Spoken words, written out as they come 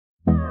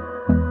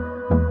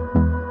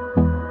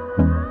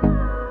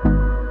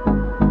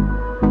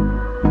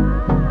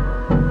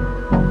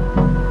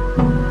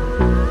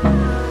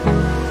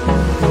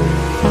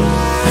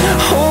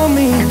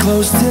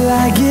close till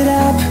I get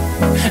up.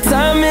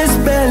 Time is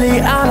barely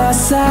on our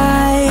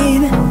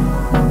side.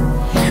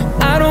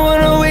 I don't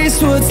wanna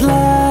waste what's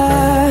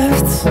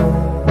left.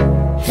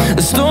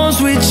 The storms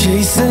we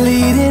chase are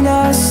leading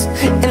us,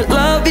 and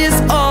love is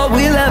all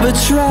we'll ever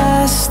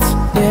trust.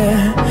 Yeah,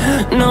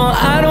 no,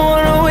 I don't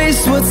wanna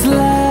waste what's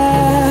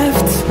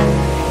left.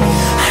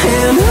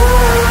 And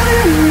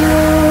on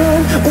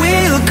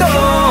we'll go,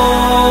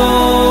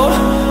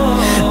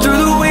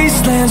 through the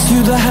wastelands,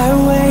 through the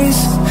highways,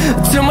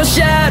 till my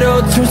shadow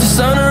turns to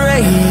sun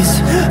rays.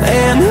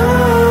 And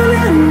on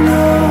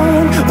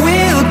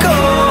we'll go,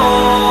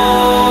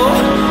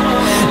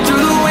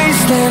 through the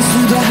wastelands,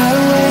 through the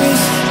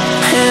highways,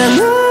 and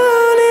on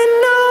we'll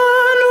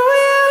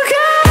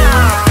go.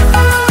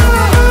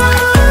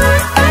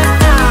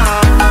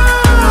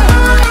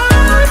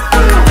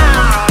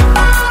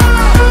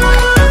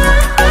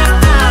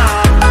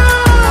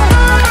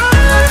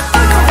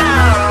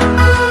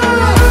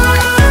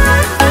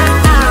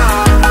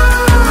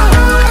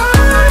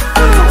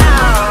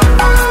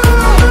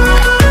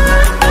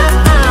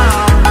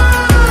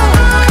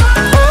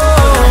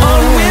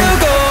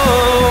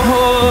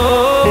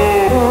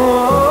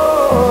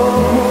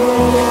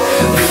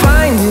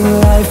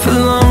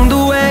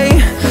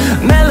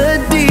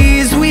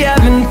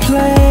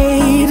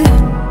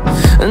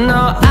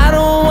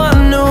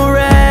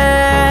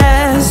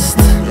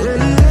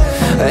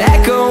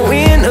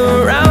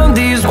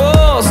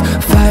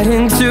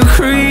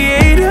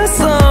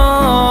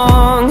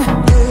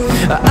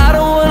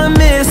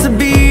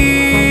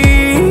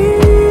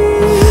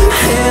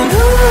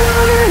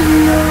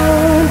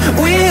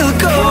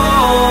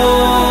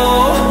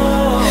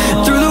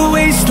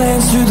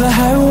 Through the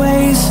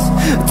highways,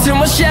 till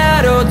my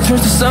shadow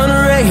turns to sun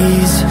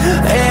rays.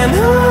 And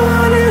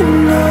on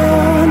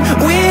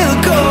we'll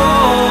go,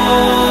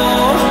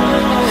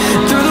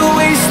 through the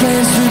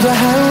wastelands, through the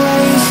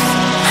highways,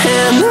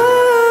 and on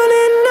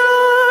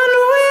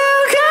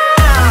we'll go.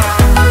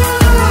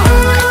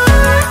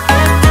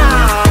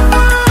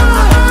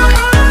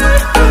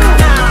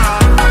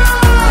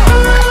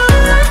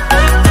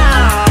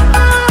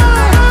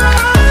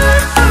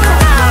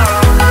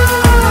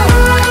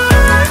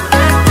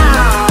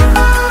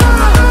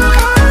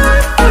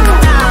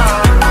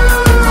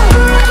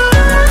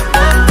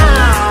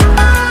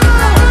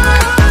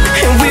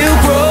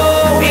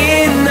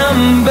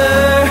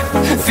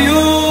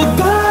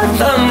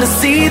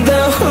 See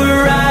the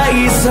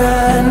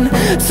horizon,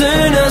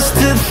 turn us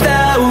to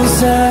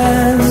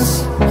thousands,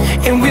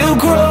 and we'll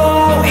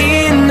grow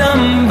in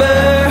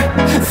number,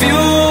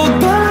 fueled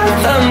by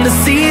them to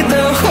see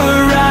the horizon.